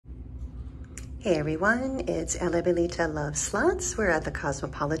Hey everyone, it's Elabilita Love Slots. We're at the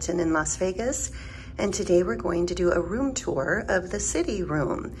Cosmopolitan in Las Vegas, and today we're going to do a room tour of the City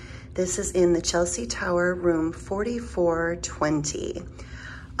Room. This is in the Chelsea Tower, room 4420.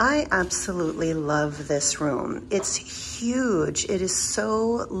 I absolutely love this room. It's huge. It is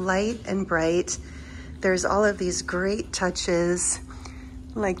so light and bright. There's all of these great touches,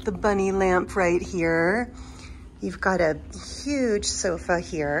 like the bunny lamp right here. You've got a huge sofa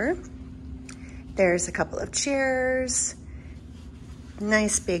here. There's a couple of chairs,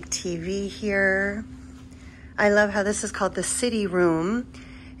 nice big TV here. I love how this is called the City Room,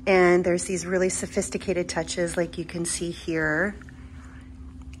 and there's these really sophisticated touches like you can see here.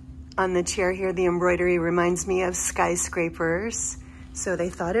 On the chair here, the embroidery reminds me of skyscrapers, so they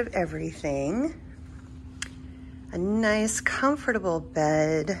thought of everything. A nice, comfortable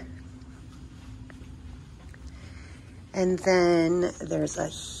bed. And then there's a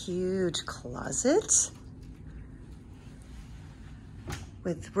huge closet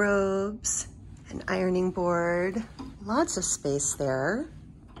with robes, an ironing board, lots of space there.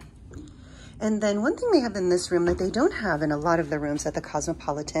 And then one thing they have in this room that they don't have in a lot of the rooms at the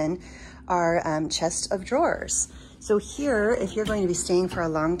Cosmopolitan are chests of drawers. So here, if you're going to be staying for a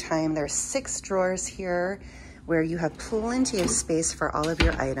long time, there's 6 drawers here where you have plenty of space for all of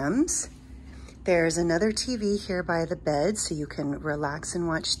your items. There's another TV here by the bed, so you can relax and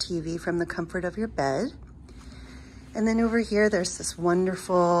watch TV from the comfort of your bed. And then over here, there's this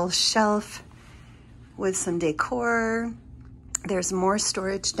wonderful shelf with some decor. There's more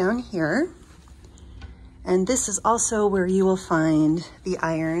storage down here. And this is also where you will find the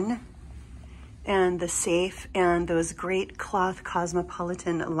iron and the safe and those great cloth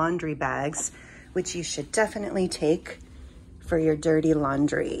Cosmopolitan laundry bags, which you should definitely take for your dirty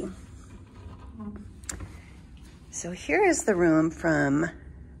laundry. So here is the room from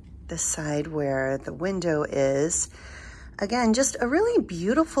the side where the window is. Again, just a really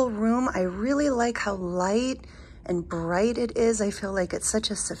beautiful room. I really like how light and bright it is. I feel like it's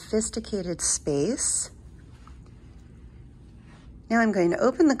such a sophisticated space. Now I'm going to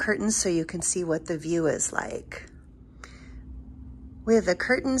open the curtains so you can see what the view is like. With the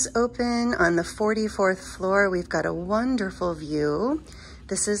curtains open on the 44th floor, we've got a wonderful view.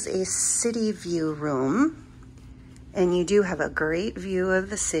 This is a city view room, and you do have a great view of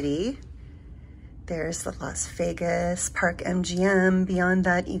the city. There's the Las Vegas Park MGM. Beyond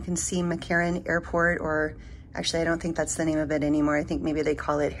that, you can see McCarran Airport, or actually, I don't think that's the name of it anymore. I think maybe they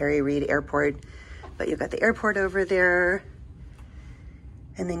call it Harry Reid Airport, but you've got the airport over there.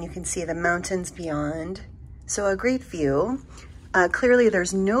 And then you can see the mountains beyond. So a great view. Clearly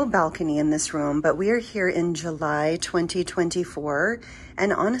there's no balcony in this room, but we are here in July 2024.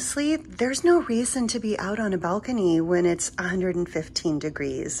 And honestly, there's no reason to be out on a balcony when it's 115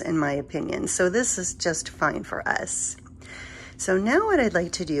 degrees, in my opinion. So this is just fine for us. So now what I'd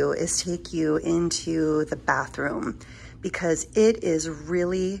like to do is take you into the bathroom because it is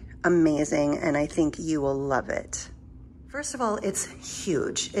really amazing and I think you will love it. First of all, it's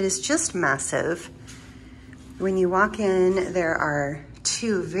huge. It is just massive. When you walk in, there are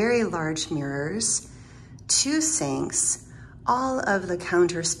 2 very large mirrors, 2 sinks, all of the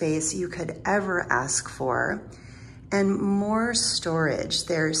counter space you could ever ask for, and more storage.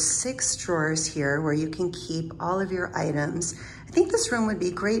 There's 6 drawers here where you can keep all of your items. I think this room would be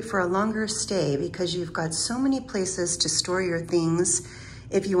great for a longer stay because you've got so many places to store your things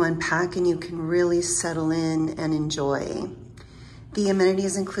if you unpack, and you can really settle in and enjoy. The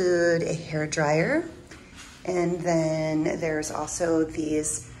amenities include a hair dryer, and then there's also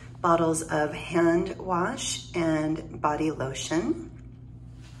these bottles of hand wash and body lotion.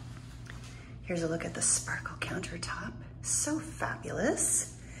 Here's a look at the sparkle countertop. So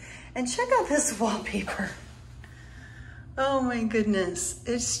fabulous. And check out this wallpaper. Oh my goodness,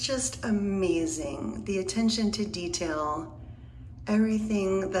 it's just amazing. The attention to detail,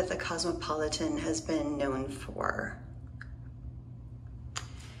 everything that the Cosmopolitan has been known for.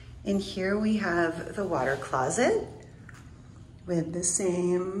 And here we have the water closet with the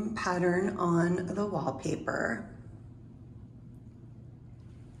same pattern on the wallpaper.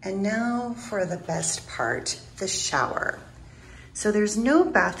 And now for the best part, the shower. So there's no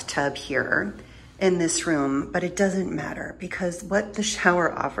bathtub here in this room, but it doesn't matter because what the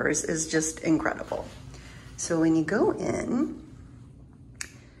shower offers is just incredible. So when you go in,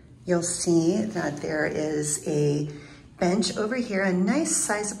 you'll see that there is a bench over here, a nice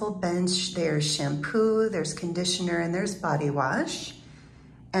sizable bench. There's shampoo, there's conditioner, and there's body wash.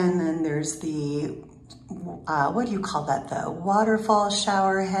 And then there's the, what do you call that? The waterfall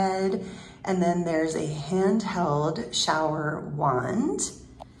shower head. And then there's a handheld shower wand.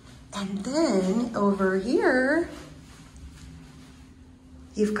 And then over here,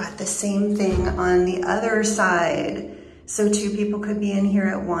 you've got the same thing on the other side. So 2 people could be in here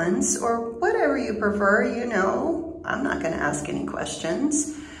at once, or whatever you prefer, you know. I'm not gonna ask any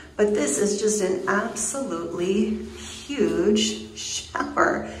questions, but this is just an absolutely huge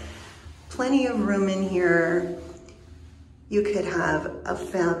shower. Plenty of room in here. You could have a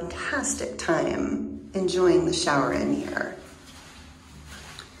fantastic time enjoying the shower in here.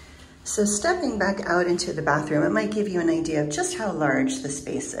 So stepping back out into the bathroom, it might give you an idea of just how large the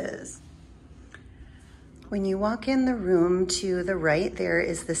space is. When you walk in the room to the right, there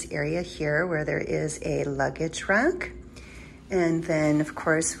is this area here where there is a luggage rack. And then of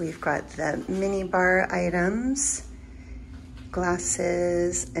course, we've got the mini bar items,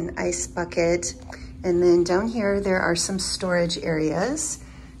 glasses, an ice bucket. And then down here, there are some storage areas.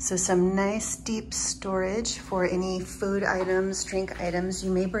 So some nice deep storage for any food items, drink items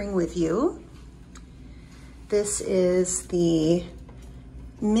you may bring with you. This is the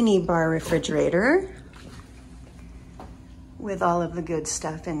mini bar refrigerator with all of the good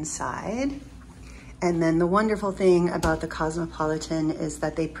stuff inside. And then the wonderful thing about the Cosmopolitan is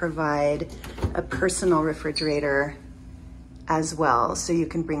that they provide a personal refrigerator as well. So you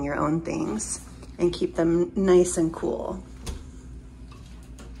can bring your own things and keep them nice and cool.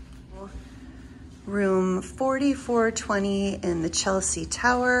 Room 4420 in the Chelsea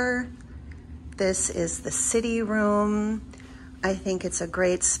Tower. This is the city room. I think it's a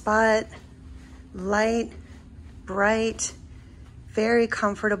great spot. Light, bright, very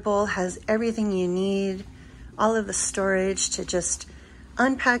comfortable, has everything you need, all of the storage to just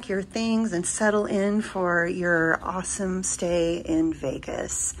unpack your things and settle in for your awesome stay in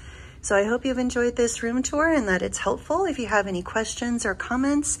Vegas. So I hope you've enjoyed this room tour and that it's helpful. If you have any questions or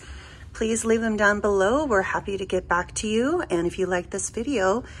comments, please leave them down below. We're happy to get back to you. And if you like this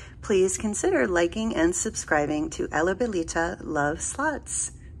video, please consider liking and subscribing to Ella Belita Love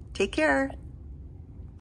Slots. Take care.